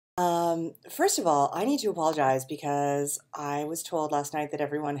First of all, I need to apologize because I was told last night that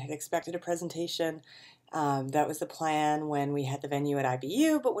everyone had expected a presentation. That was the plan when we had the venue at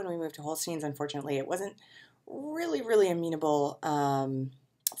IBU, but when we moved to Holstein's, unfortunately, it wasn't really amenable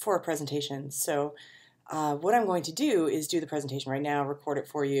for a presentation. So what I'm going to do is do the presentation right now, record it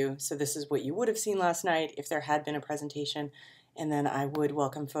for you. So this is what you would have seen last night if there had been a presentation. And then I would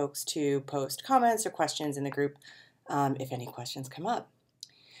welcome folks to post comments or questions in the group if any questions come up.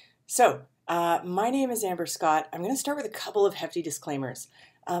 So, my name is Amber Scott. I'm going to start with a couple of hefty disclaimers.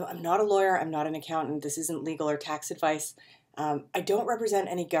 I'm not a lawyer, I'm not an accountant, this isn't legal or tax advice. I don't represent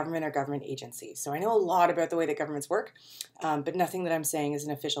any government or government agency, so I know a lot about the way that governments work, but nothing that I'm saying is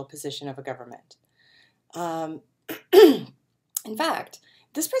an official position of a government. In fact,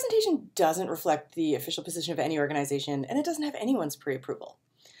 this presentation doesn't reflect the official position of any organization, and it doesn't have anyone's pre-approval.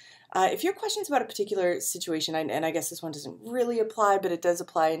 If you have questions about a particular situation, and I guess this one doesn't really apply, but it does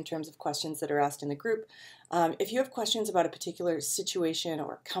apply in terms of questions that are asked in the group. If you have questions about a particular situation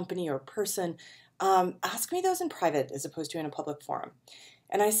or company or person, ask me those in private as opposed to in a public forum.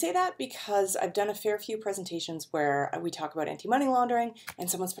 And I say that because I've done a fair few presentations where we talk about anti-money laundering and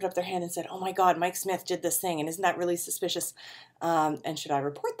someone's put up their hand and said, oh my God, Mike Smith did this thing and isn't that really suspicious? And should I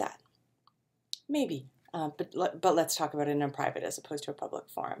report that? Maybe, but let's talk about it in a private as opposed to a public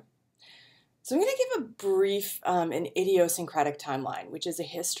forum. So I'm going to give a brief an idiosyncratic timeline, which is a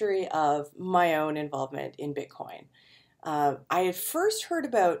history of my own involvement in Bitcoin. I had first heard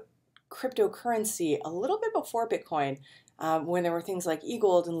about cryptocurrency a little bit before Bitcoin when there were things like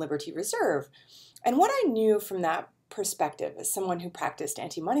eGold and Liberty Reserve. And what I knew from that perspective as someone who practiced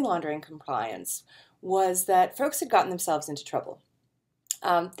anti-money laundering compliance was that folks had gotten themselves into trouble.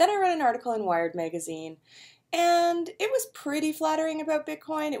 Then I read an article in Wired magazine, and it was pretty flattering about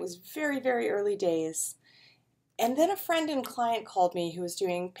Bitcoin. It was very early days. And then a friend and client called me who was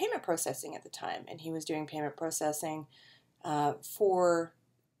doing payment processing at the time. And he was doing payment processing for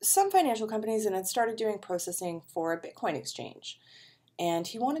some financial companies and had started doing processing for a Bitcoin exchange. And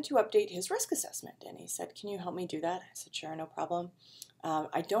he wanted to update his risk assessment. And he said, can you help me do that? I said, sure, no problem.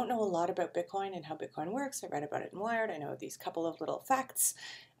 I don't know a lot about Bitcoin and how Bitcoin works. I read about it in Wired. I know these couple of little facts.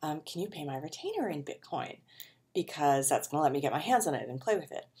 Can you pay my retainer in Bitcoin? Because that's going to let me get my hands on it and play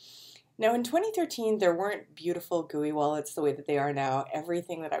with it. Now, in 2013, there weren't beautiful GUI wallets the way that they are now.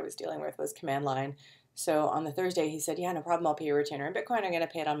 Everything that I was dealing with was command line. So on the Thursday, he said, yeah, no problem. I'll pay your retainer in Bitcoin. I'm going to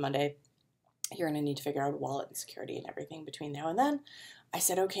pay it on Monday. You're going to need to figure out a wallet and security and everything between now and then. I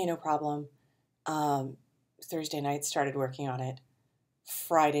said, okay, no problem. Thursday night, started working on it.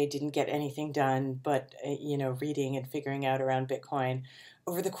 Friday didn't get anything done, but, reading and figuring out around Bitcoin.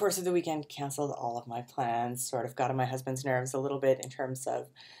 Over the course of the weekend, canceled all of my plans, sort of got on my husband's nerves a little bit in terms of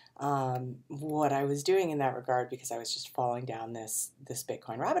what I was doing in that regard because I was just falling down this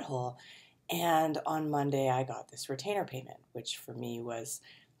Bitcoin rabbit hole. And on Monday, I got this retainer payment, which for me was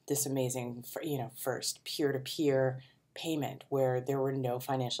this amazing, first peer-to-peer payment where there were no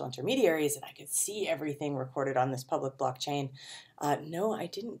financial intermediaries and I could see everything recorded on this public blockchain. No, I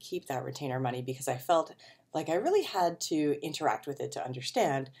didn't keep that retainer money because I felt like I really had to interact with it to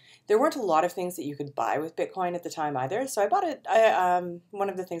understand. There weren't a lot of things that you could buy with Bitcoin at the time either, so I bought it. One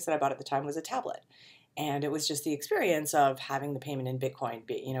of the things that I bought at the time was a tablet. And it was just the experience of having the payment in Bitcoin,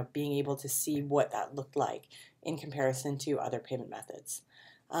 being able to see what that looked like in comparison to other payment methods.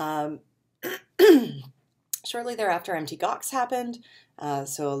 Shortly thereafter, Mt. Gox happened,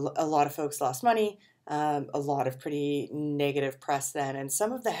 so a lot of folks lost money, a lot of pretty negative press then, and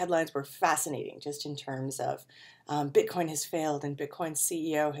some of the headlines were fascinating just in terms of Bitcoin has failed and Bitcoin's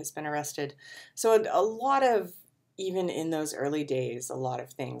CEO has been arrested. So a lot of, even in those early days, a lot of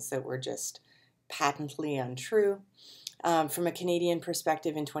things that were just patently untrue. From a Canadian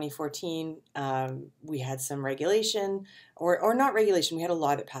perspective in 2014, we had some regulation, or not regulation, we had a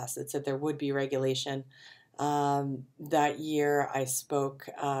law that passed that said there would be regulation. That year I spoke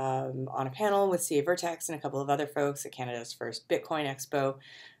on a panel with CA Vertex and a couple of other folks at Canada's first Bitcoin Expo.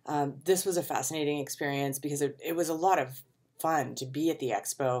 This was a fascinating experience because it was a lot of fun to be at the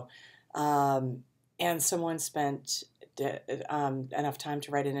expo, and someone spent enough time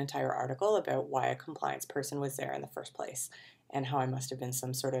to write an entire article about why a compliance person was there in the first place and how I must have been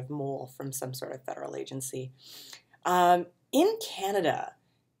some sort of mole from some sort of federal agency. In Canada,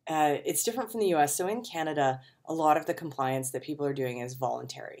 It's different from the US. So in Canada, a lot of the compliance that people are doing is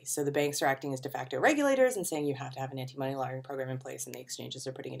voluntary. So the banks are acting as de facto regulators and saying you have to have an anti-money laundering program in place, and the exchanges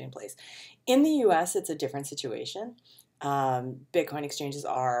are putting it in place. In the US, it's a different situation. Bitcoin exchanges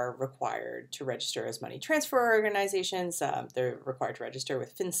are required to register as money transfer organizations. They're required to register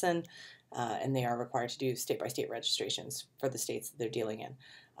with FinCEN, and they are required to do state-by-state registrations for the states that they're dealing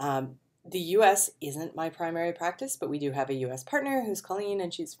in. The US isn't my primary practice, but we do have a US partner who's Colleen,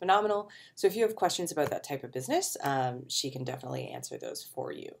 and she's phenomenal. So if you have questions about that type of business, she can definitely answer those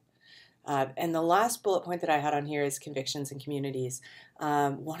for you. And the last bullet point that I had on here is convictions and communities.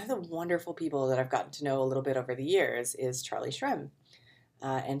 One of the wonderful people that I've gotten to know a little bit over the years is Charlie Shrem.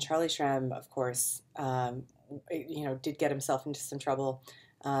 And Charlie Shrem, of course, did get himself into some trouble,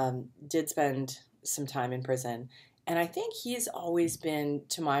 did spend some time in prison. And I think he's always been,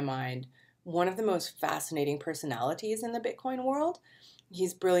 to my mind, one of the most fascinating personalities in the Bitcoin world.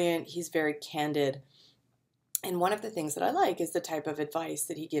 He's brilliant. He's very candid. And one of the things that I like is the type of advice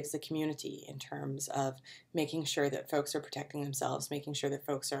that he gives the community in terms of making sure that folks are protecting themselves, making sure that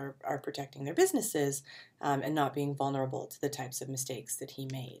folks are protecting their businesses, and not being vulnerable to the types of mistakes that he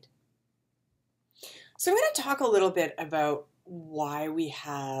made. So I'm going to talk a little bit about why we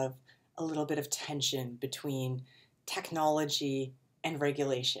have a little bit of tension between technology and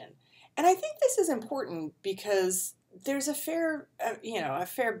regulation. And I think this is important because there's a fair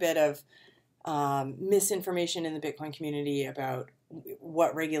bit of misinformation in the Bitcoin community about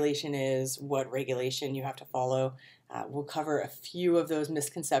what regulation is, what regulation you have to follow. We'll cover a few of those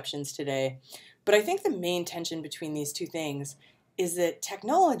misconceptions today. But I think the main tension between these two things is that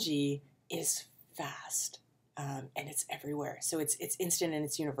technology is fast. And it's everywhere. So it's instant and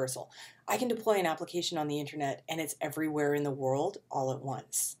it's universal. I can deploy an application on the internet and it's everywhere in the world all at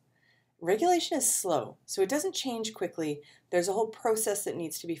once. Regulation is slow, so it doesn't change quickly. There's a whole process that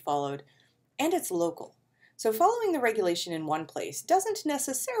needs to be followed, and it's local. So following the regulation in one place doesn't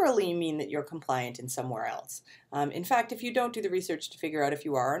necessarily mean that you're compliant in somewhere else. In fact, if you don't do the research to figure out if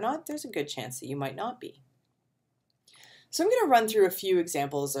you are or not, there's a good chance that you might not be. So I'm going to run through a few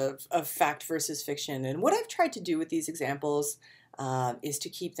examples of fact versus fiction. And what I've tried to do with these examples is to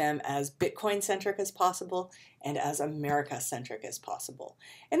keep them as Bitcoin-centric as possible and as America-centric as possible.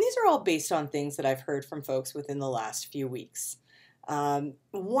 And these are all based on things that I've heard from folks within the last few weeks.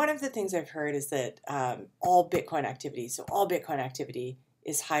 One of the things I've heard is that all Bitcoin activity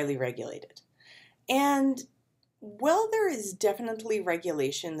is highly regulated. And while there is definitely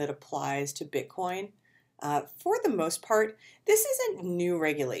regulation that applies to Bitcoin, for the most part, this isn't new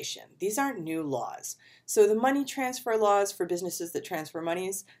regulation. These aren't new laws. So the money transfer laws for businesses that transfer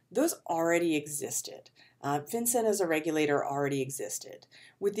monies, those already existed. FinCEN as a regulator already existed.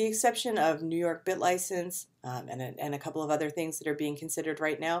 With the exception of New York BitLicense and a couple of other things that are being considered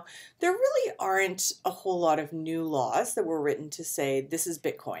right now, there really aren't a whole lot of new laws that were written to say this is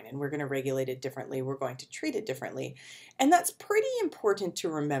Bitcoin and we're going to regulate it differently, we're going to treat it differently. And that's pretty important to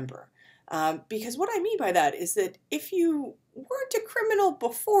remember. Because what I mean by that is that if you weren't a criminal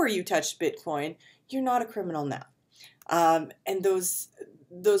before you touched Bitcoin, you're not a criminal now. And those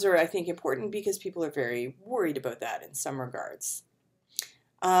are, I think, important because people are very worried about that in some regards.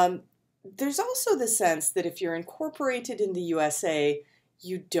 There's also the sense that if you're incorporated in the USA,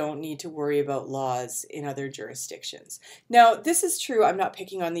 you don't need to worry about laws in other jurisdictions. Now, this is true. I'm not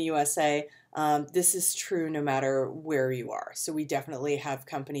picking on the USA. This is true no matter where you are. So we definitely have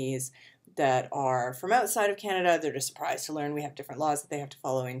companies that are from outside of Canada. They're just surprised to learn we have different laws that they have to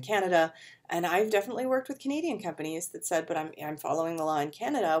follow in Canada. And I've definitely worked with Canadian companies that said, but I'm following the law in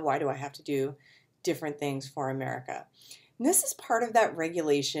Canada. Why do I have to do different things for America? And this is part of that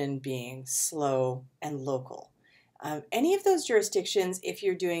regulation being slow and local. Any of those jurisdictions, if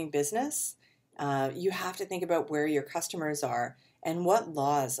you're doing business, you have to think about where your customers are and what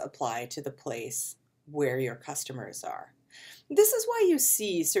laws apply to the place where your customers are. This is why you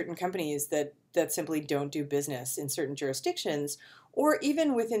see certain companies that simply don't do business in certain jurisdictions, or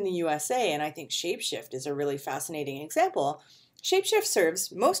even within the USA, and I think Shapeshift is a really fascinating example. Shapeshift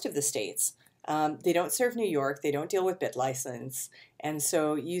serves most of the states. They don't serve New York, they don't deal with BitLicense, and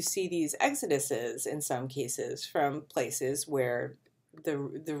so you see these exoduses in some cases from places where the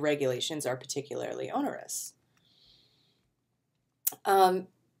regulations are particularly onerous.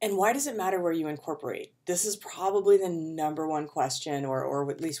 And why does it matter where you incorporate? This is probably the number one question,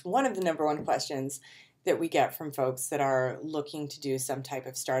 or at least one of the number one questions that we get from folks that are looking to do some type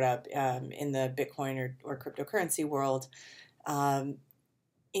of startup in the Bitcoin or cryptocurrency world.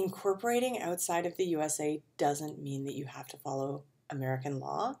 Incorporating outside of the USA doesn't mean that you have to follow American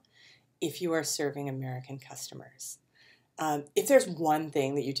law if you are serving American customers. If there's one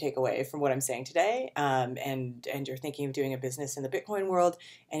thing that you take away from what I'm saying today, and you're thinking of doing a business in the Bitcoin world,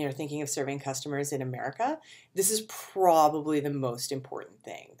 and you're thinking of serving customers in America, this is probably the most important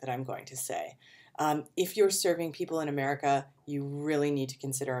thing that I'm going to say. If you're serving people in America, you really need to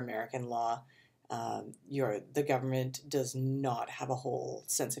consider American law. The government does not have a whole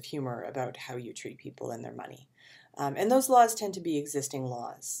sense of humor about how you treat people and their money. And those laws tend to be existing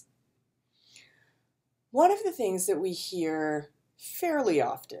laws. One of the things that we hear fairly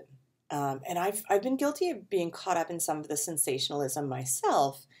often, and I've been guilty of being caught up in some of the sensationalism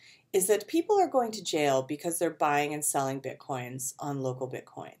myself, is that people are going to jail because they're buying and selling Bitcoins on local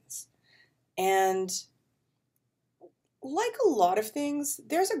Bitcoins. And like a lot of things,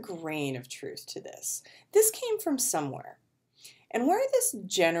 there's a grain of truth to this. This came from somewhere. And where this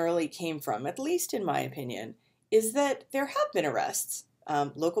generally came from, at least in my opinion, is that there have been arrests.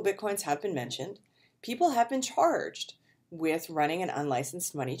 Local Bitcoins have been mentioned. People have been charged with running an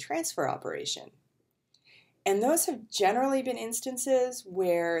unlicensed money transfer operation. And those have generally been instances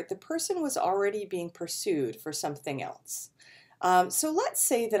where the person was already being pursued for something else. So let's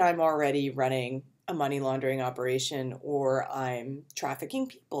say that I'm already running a money laundering operation, or I'm trafficking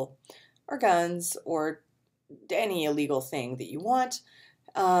people or guns or any illegal thing that you want.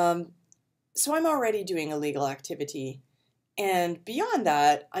 So I'm already doing illegal activity. And beyond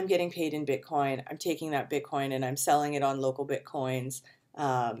that, I'm getting paid in Bitcoin. I'm taking that Bitcoin and I'm selling it on local Bitcoins,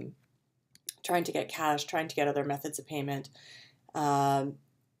 trying to get cash, trying to get other methods of payment.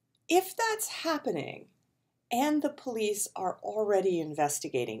 If that's happening and the police are already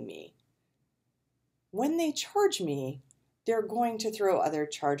investigating me, when they charge me, they're going to throw other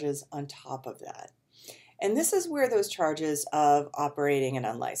charges on top of that. And this is where those charges of operating an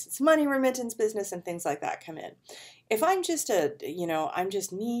unlicensed money remittance business and things like that come in. If I'm just I'm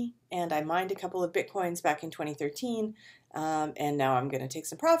just me and I mined a couple of Bitcoins back in 2013, and now I'm going to take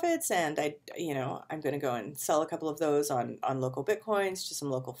some profits and I'm going to go and sell a couple of those on local Bitcoins to some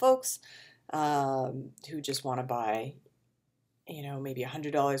local folks who just want to buy, maybe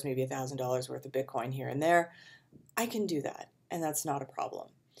 $100, maybe $1,000 worth of Bitcoin here and there. I can do that, and that's not a problem.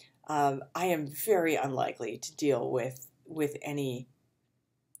 I am very unlikely to deal with any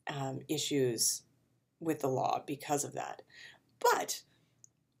issues with the law because of that. But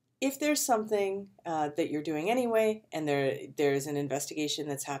if there's something that you're doing anyway, and there's an investigation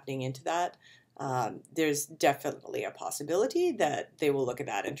that's happening into that, there's definitely a possibility that they will look at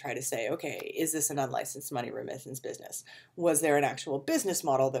that and try to say, okay, is this an unlicensed money remittance business? Was there an actual business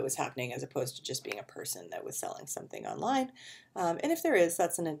model that was happening as opposed to just being a person that was selling something online? And if there is,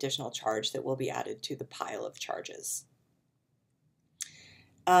 that's an additional charge that will be added to the pile of charges.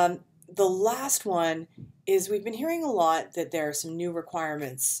 The last one is we've been hearing a lot that there are some new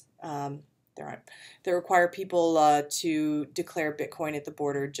requirements that require people to declare Bitcoin at the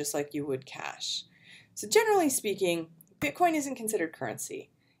border just like you would cash. So generally speaking, Bitcoin isn't considered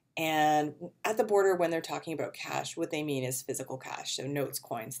currency. And at the border, when they're talking about cash, what they mean is physical cash, so notes,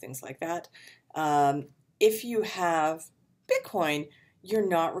 coins, things like that. If you have Bitcoin, you're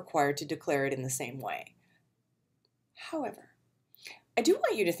not required to declare it in the same way. However, I do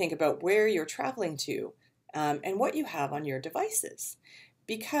want you to think about where you're traveling to and what you have on your devices.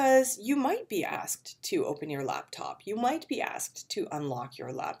 Because you might be asked to open your laptop. You might be asked to unlock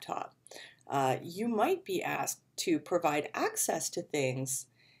your laptop. You might be asked to provide access to things.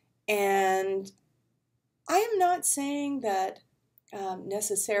 And I am not saying that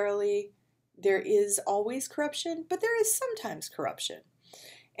necessarily there is always corruption, but there is sometimes corruption.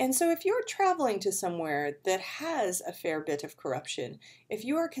 And so if you're traveling to somewhere that has a fair bit of corruption, if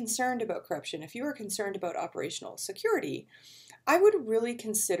you are concerned about corruption, if you are concerned about operational security, I would really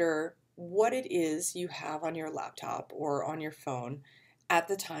consider what it is you have on your laptop or on your phone at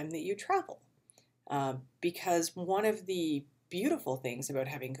the time that you travel. Because one of the beautiful things about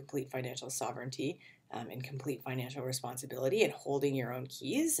having complete financial sovereignty and complete financial responsibility and holding your own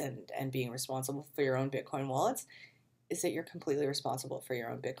keys and being responsible for your own Bitcoin wallets is that you're completely responsible for your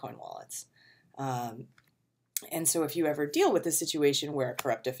own Bitcoin wallets. And so if you ever deal with a situation where a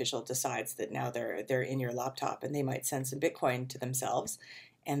corrupt official decides that now they're in your laptop and they might send some Bitcoin to themselves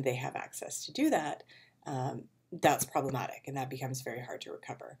and they have access to do that, that's problematic and that becomes very hard to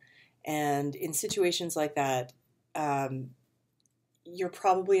recover. And in situations like that, you're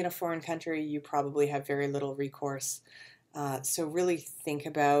probably in a foreign country, you probably have very little recourse. So really think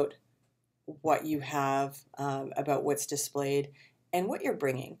about what you have, about what's displayed, and what you're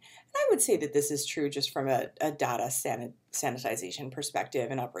bringing. And I would say that this is true just from a data sanitization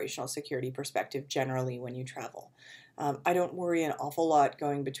perspective and operational security perspective generally when you travel. I don't worry an awful lot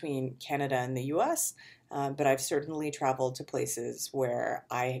going between Canada and the US, but I've certainly traveled to places where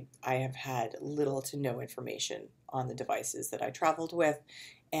I have had little to no information on the devices that I traveled with,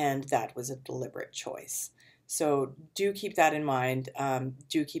 and that was a deliberate choice. So do keep that in mind.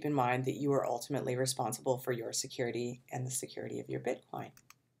 Do keep in mind that you are ultimately responsible for your security and the security of your Bitcoin.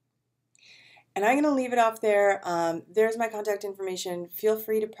 And I'm going to leave it off there. There's my contact information. Feel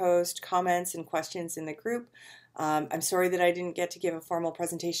free to post comments and questions in the group. I'm sorry that I didn't get to give a formal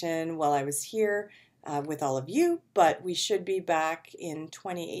presentation while I was here with all of you, but we should be back in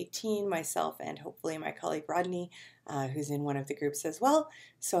 2018, myself and hopefully my colleague Rodney, who's in one of the groups as well.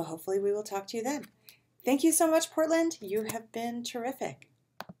 So hopefully we will talk to you then. Thank you so much, Portland. You have been terrific.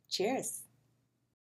 Cheers.